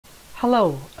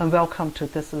Hello and welcome to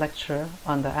this lecture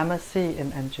on the M.Sc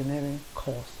in Engineering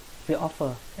course we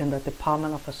offer in the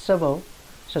Department of Civil,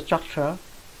 Structural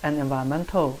and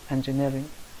Environmental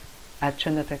Engineering at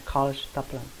Trinity College,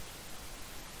 Dublin.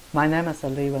 My name is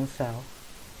Liwen.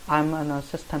 I'm an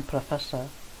assistant professor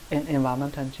in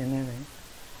environmental engineering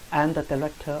and the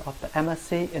director of the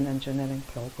M.Sc in Engineering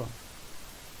program.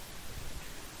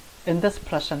 In this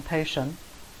presentation,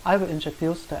 I will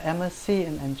introduce the M.Sc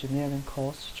in Engineering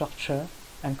course structure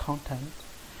and content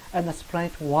and explain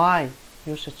why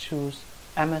you should choose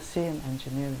M.Sc in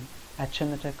Engineering at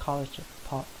Trinity College,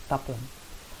 Dublin,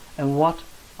 and what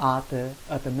are the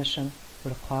admission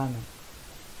requirements.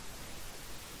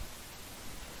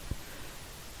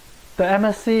 The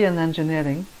M.Sc in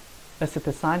Engineering is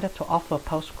designed to offer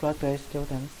postgraduate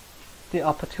students the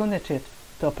opportunity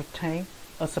to obtain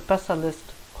a specialist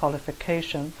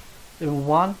qualification in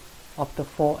one of the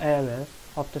four areas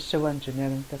of the civil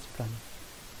engineering discipline: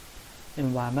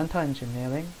 environmental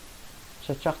engineering,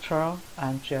 structural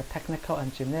and geotechnical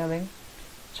engineering,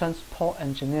 transport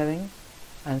engineering,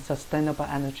 and sustainable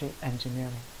energy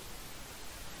engineering.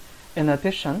 In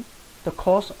addition, the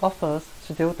course offers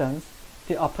students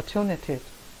the opportunity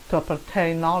to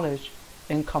obtain knowledge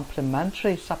in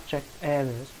complementary subject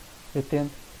areas within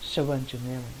civil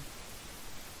engineering.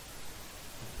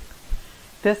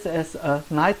 This is a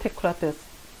 90 credit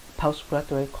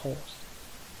postgraduate course.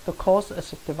 The course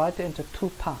is divided into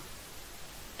two parts: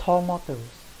 12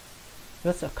 modules,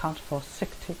 which account for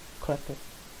 60 credits,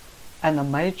 and a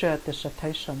major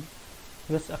dissertation,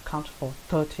 which account for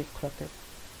 30 credits.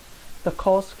 The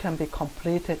course can be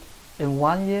completed in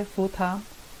 1 year full-time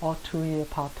or 2 year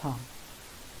part-time.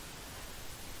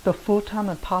 The full-time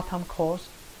and part-time course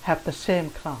have the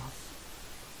same class.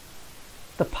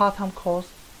 The part-time course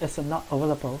is not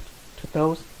available to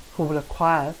those who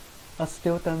require a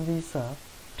student visa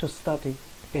to study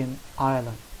in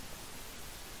Ireland.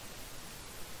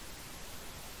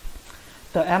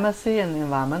 The M.Sc in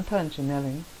Environmental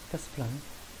Engineering discipline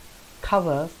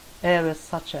covers areas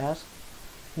such as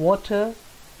water,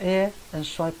 air and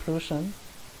soil pollution,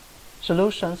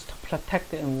 solutions to protect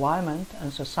the environment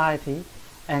and society,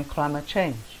 and climate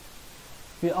change.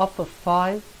 We offer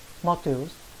 5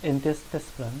 modules in this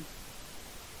discipline: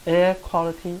 air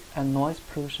quality and noise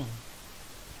pollution,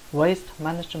 waste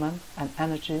management and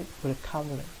energy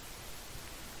recovery,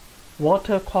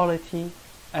 water quality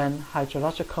and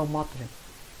hydrological modeling,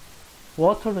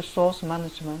 water resource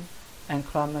management and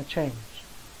climate change,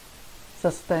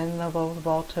 sustainable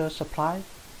water supply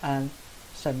and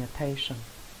sanitation.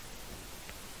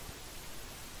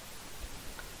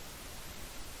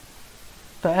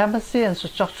 The M.Sc in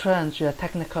Structural and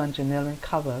Geotechnical Engineering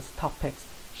covers topics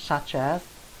such as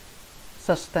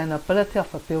sustainability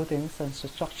of buildings and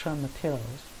structural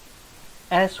materials,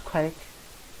 earthquake,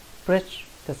 bridge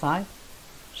design,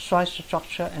 soil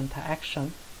structure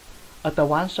interaction,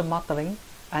 advanced modeling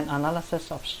and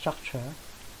analysis of structure.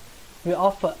 We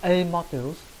offer 8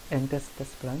 modules in this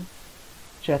discipline: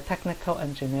 geotechnical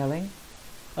engineering,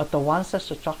 advanced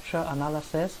structural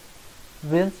analysis,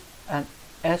 wind and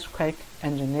earthquake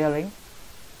engineering,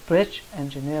 bridge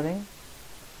engineering,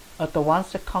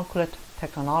 advanced concrete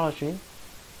technology,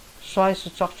 soil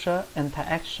structure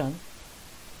interaction,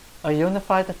 a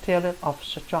unified theory of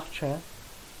structure,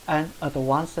 and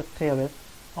advanced theory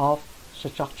of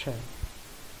structure.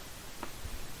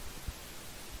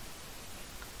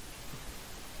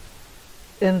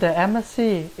 In the M.Sc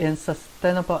in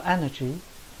Sustainable Energy,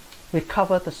 we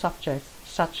cover the subjects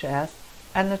such as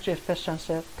energy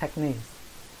efficiency techniques,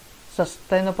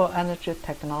 sustainable energy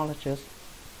technologies,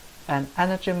 and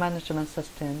energy management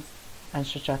systems and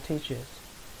strategies,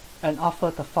 and offer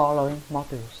the following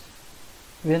modules: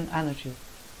 wind energy,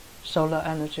 solar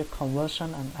energy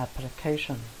conversion and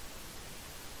application,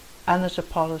 energy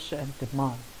policy and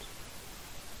demand,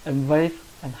 and wave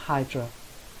and hydro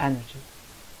energy.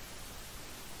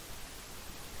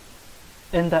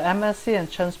 In the M.Sc in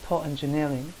Transport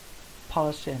Engineering,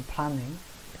 Policy and Planning,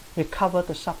 we cover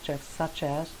the subjects such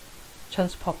as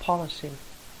transport policy,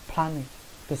 planning,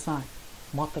 design,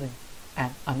 modeling,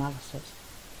 and analysis.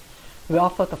 We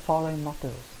offer the following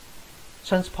modules: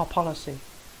 transport policy,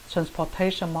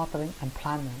 transportation modeling and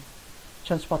planning,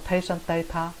 transportation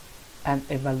data and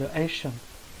evaluation,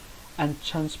 and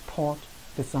transport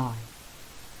design.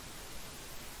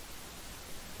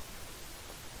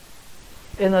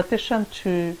 In addition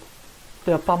to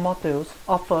the above modules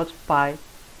offered by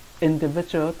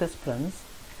individual disciplines,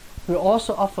 we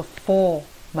also offer 4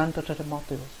 mandatory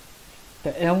modules: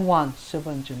 the M1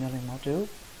 Civil Engineering module,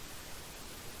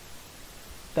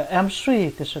 the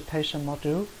M3 Dissertation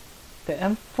module, the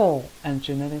M4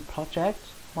 Engineering Project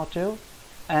module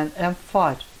and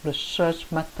M5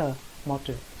 Research Method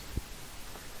module.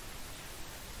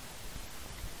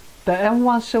 The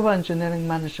M1 Civil Engineering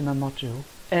Management module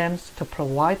aims to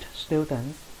provide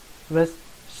students with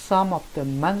some of the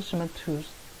management tools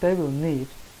they will need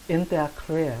in their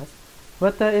careers,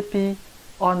 whether it be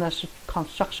on a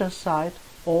construction site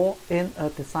or in a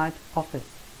design office.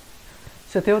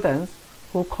 Students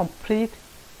who complete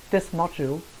this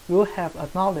module will have a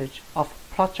knowledge of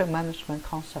project management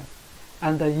concepts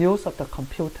and the use of the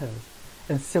computers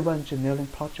in civil engineering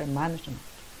project management.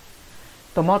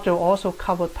 The module also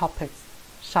covers topics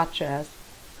such as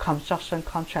construction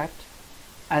contract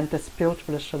and dispute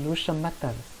resolution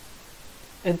methods,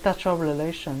 industrial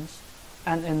relations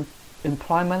and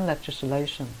employment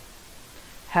legislation,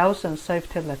 health and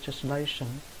safety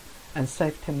legislation, and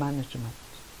safety management,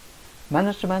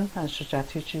 management and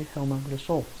strategic human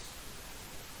resource.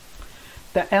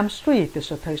 The M3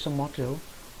 dissertation module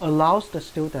allows the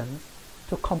students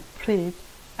to complete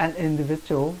an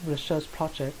individual research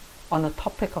project on a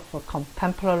topic of a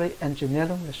contemporary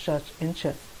engineering research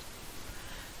interest.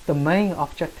 The main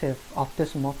objective of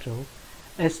this module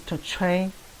is to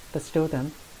train the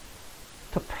student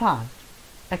to plan,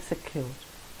 execute,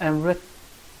 and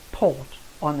report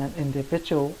on an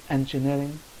individual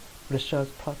engineering research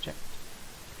project.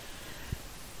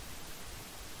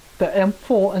 The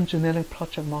M4 Engineering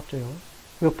Project module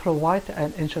will provide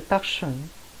an introduction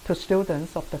to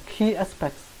students of the key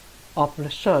aspects of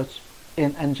research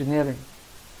in engineering,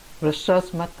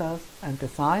 research methods and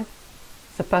design,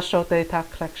 special data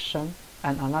collection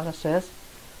and analysis,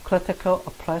 critical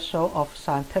appraisal of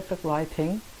scientific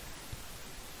writing,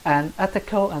 and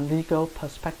ethical and legal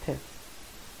perspectives.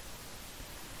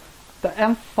 The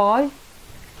M5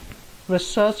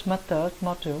 Research Method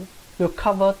module will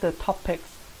cover the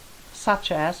topics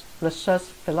such as research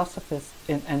philosophies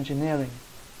in engineering,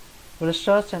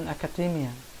 research in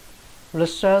academia,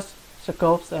 research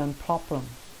scopes and problems,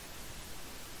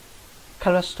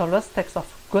 characteristics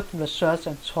of good research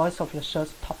and choice of research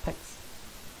topics,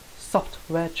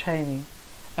 software training,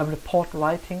 and report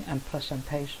writing and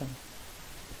presentation.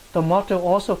 The module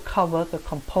also covers the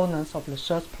components of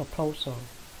research proposal,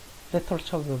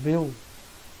 literature review,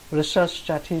 research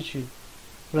strategy,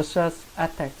 research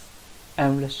ethics,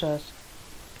 and research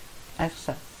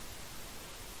access.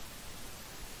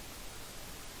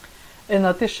 In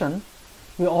addition,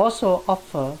 we also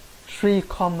offer 3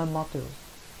 common modules: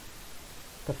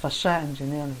 the facade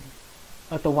engineering,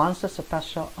 advanced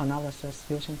spatial analysis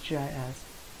using GIS,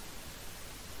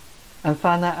 and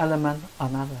finite element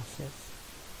analysis.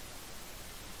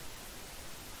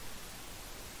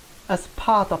 As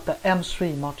part of the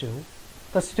M3 module,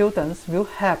 the students will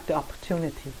have the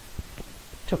opportunity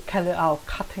to carry out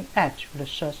cutting-edge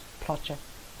research projects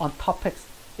on topics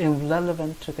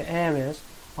relevant to the areas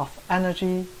of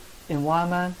energy,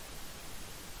 environment,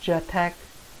 geotech,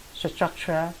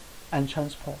 structure, and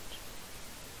transport.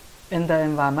 In the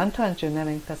environmental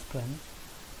engineering discipline,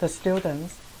 the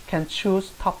students can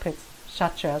choose topics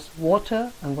such as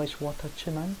water and wastewater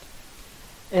treatment,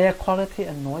 air quality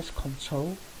and noise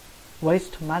control,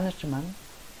 waste management,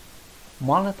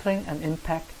 monitoring and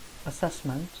impact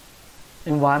assessment,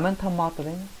 environmental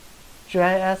modeling,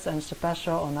 GIS and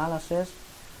spatial analysis,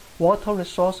 water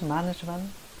resource management,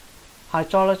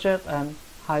 hydrology and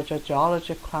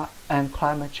hydrogeology and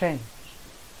climate change.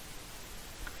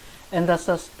 In the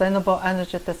sustainable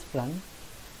energy discipline,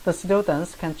 the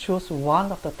students can choose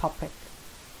one of the topics: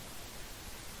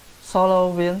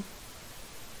 solar, wind,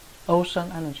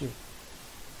 ocean energy,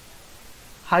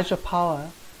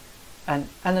 hydropower and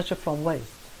energy from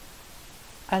waste,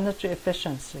 energy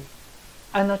efficiency,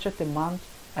 energy demand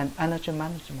and energy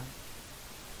management,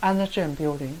 energy and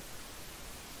building,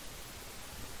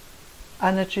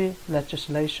 energy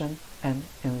legislation and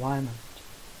environment.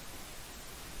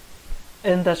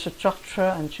 In the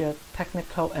structural and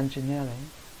geotechnical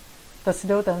engineering, the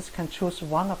students can choose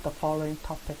one of the following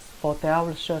topics for their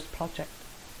research project: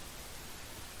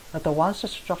 advanced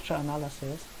structure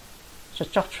analysis,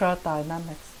 structural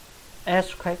dynamics,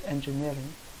 earthquake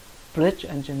engineering, bridge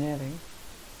engineering,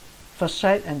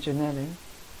 facade engineering,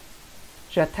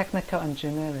 geotechnical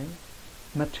engineering,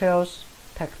 materials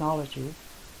technology,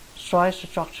 soil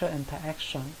structure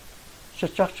interaction,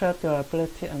 structural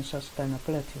durability and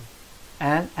sustainability,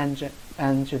 and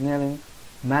engineering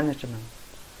management.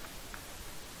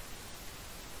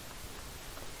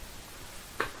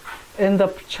 In the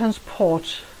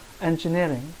transport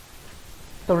engineering,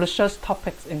 the research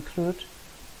topics include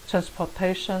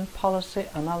transportation policy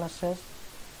analysis,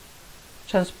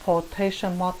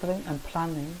 transportation modeling and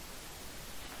planning,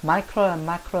 micro and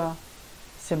macro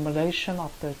simulation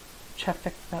of the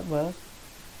traffic network,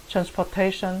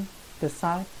 transportation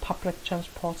design, public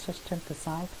transport system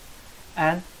design,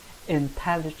 and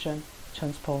intelligent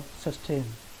transport system.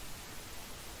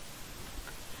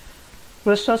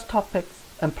 Research topics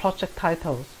and project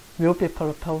titles will be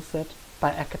proposed by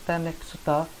academic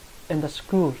staff in the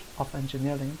School of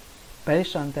Engineering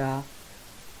based on their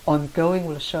ongoing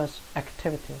research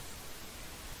activities.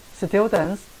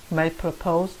 Students may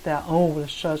propose their own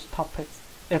research topics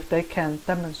if they can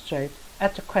demonstrate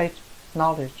adequate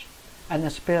knowledge and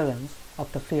experience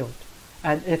of the field,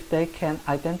 and if they can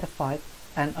identify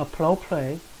an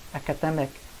appropriate academic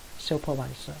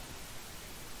supervisor.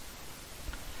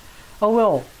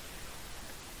 Overall,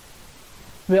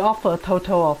 we offer a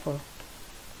total of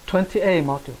 28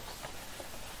 modules.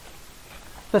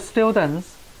 The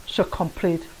students should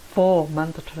complete 4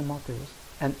 mandatory modules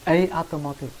and 8 other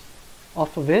modules,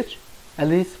 of which at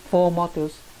least 4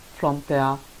 modules from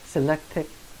their selected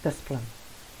discipline,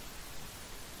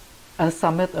 and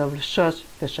submit a research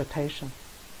dissertation.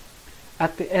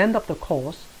 At the end of the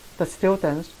course, the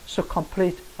students should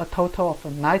complete a total of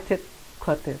 90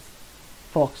 credits.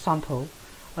 For example,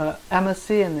 an M.Sc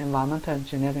in environmental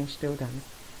engineering students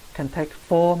can take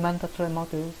 4 mandatory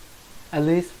modules, at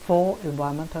least 4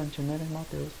 environmental engineering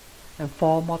modules, and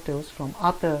 4 modules from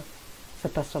other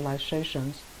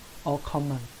specializations or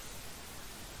commons.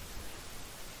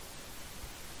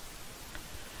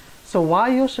 So why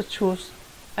you should choose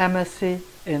M.Sc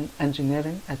in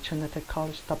engineering at Trinity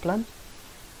College Dublin?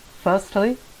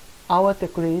 Firstly, our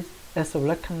degree is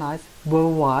recognized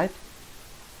worldwide.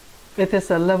 It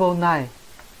is a level 9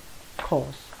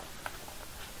 course.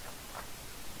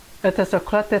 It is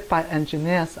accredited by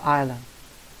Engineers Ireland.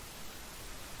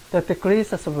 The degree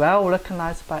is well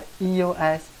recognized by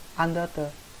EUS under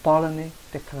the Bologna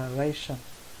Declaration.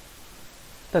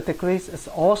 The degree is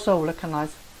also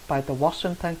recognized by the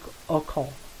Washington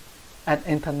Accord and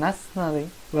internationally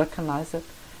recognized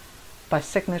by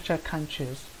signature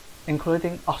countries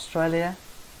including Australia,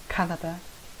 Canada,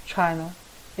 China,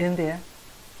 India,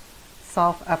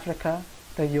 South Africa,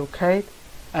 the UK,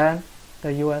 and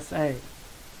the USA.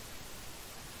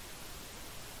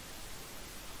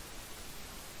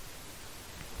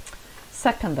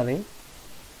 Secondly,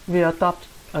 we adopt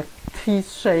a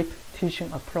T-shaped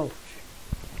teaching approach.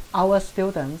 Our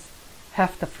students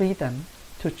have the freedom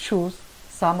to choose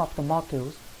some of the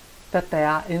modules that they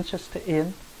are interested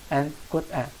in and good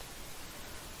at.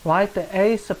 While the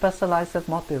 8 specialized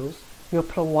modules will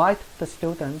provide the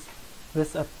students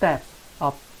with a depth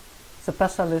of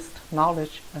specialist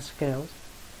knowledge and skills,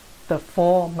 the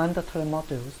 4 mandatory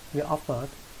modules we offered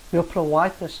will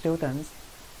provide the students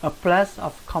a breadth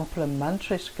of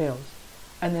complementary skills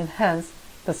and enhance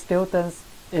the students'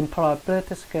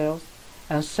 employability skills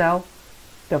and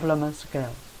self-development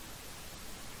skills.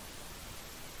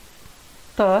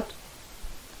 Third,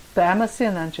 the M.Sc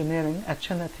in engineering at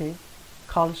Trinity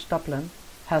College Dublin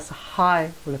has a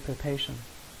high reputation.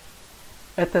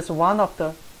 It is one of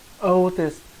the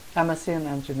oldest M.Sc in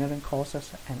engineering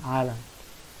courses in Ireland.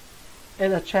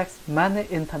 It attracts many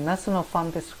international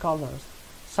funded scholars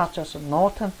such as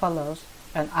Norton Fellows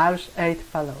and Irish Aid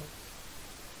Fellows.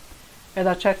 It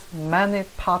attracts many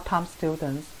part-time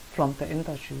students from the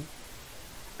industry.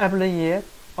 Every year,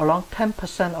 around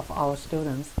 10% of our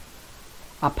students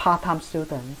are part-time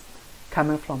students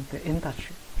coming from the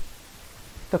industry.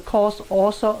 The course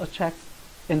also attracts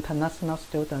international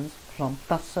students from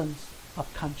dozens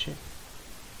of countries.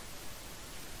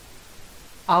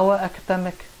 Our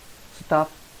academic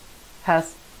staff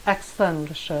has excellent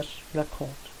research record.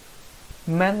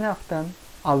 Many of them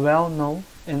are well known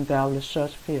in their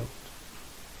research field.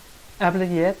 Every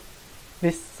year,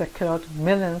 we secured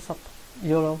millions of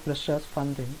euro research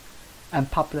funding and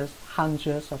published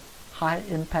hundreds of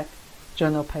high-impact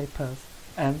journal papers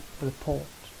and reports.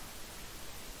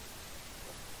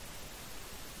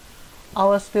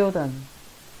 Our students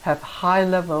have high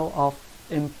level of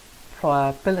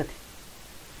employability.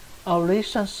 A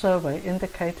recent survey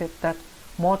indicated that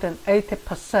more than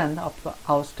 80% of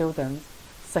our students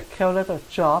secured a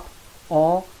job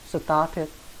or started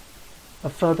a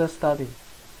further study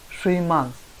 3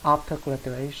 months after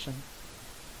graduation.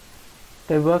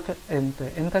 They work in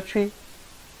the industry,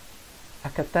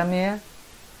 academia,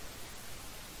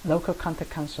 local county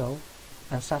council,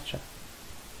 etc.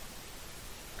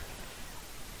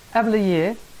 Every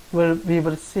year, we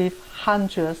receive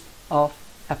hundreds of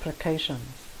applications.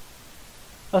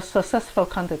 A successful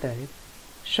candidate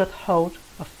should hold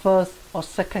a first or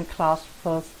second class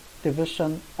first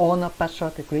division honor bachelor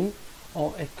degree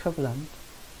or equivalent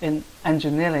in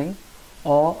engineering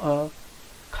or a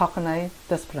cognate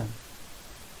discipline,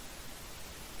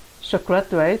 should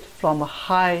graduate from a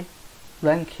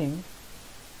high-ranking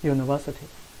university,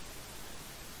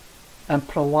 and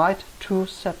provide 2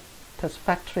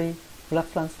 satisfactory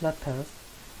reference letters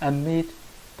and meet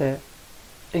the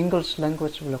English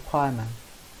language requirement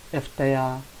if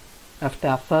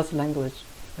their first language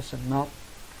is not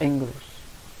English.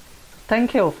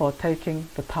 Thank you for taking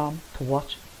the time to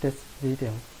watch this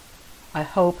video. I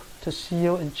hope to see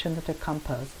you in Trinity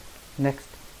campus next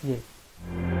year.